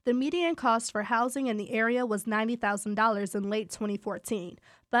The median cost for housing in the area was $90,000 in late 2014,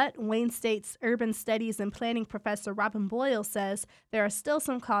 but Wayne State's urban studies and planning professor Robin Boyle says there are still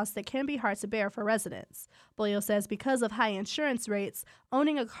some costs that can be hard to bear for residents. Boyle says because of high insurance rates,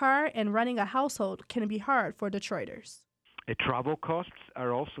 owning a car and running a household can be hard for Detroiters. Travel costs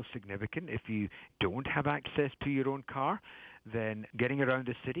are also significant. If you don't have access to your own car, then getting around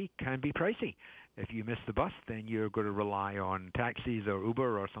the city can be pricey. If you miss the bus, then you're going to rely on taxis or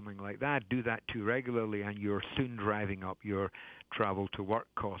Uber or something like that. Do that too regularly, and you're soon driving up your travel to work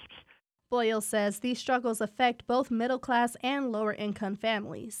costs. Boyle says these struggles affect both middle class and lower income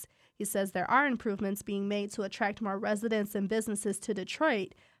families. He says there are improvements being made to attract more residents and businesses to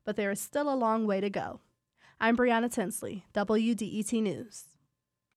Detroit, but there is still a long way to go. I'm Brianna Tinsley, WDET News.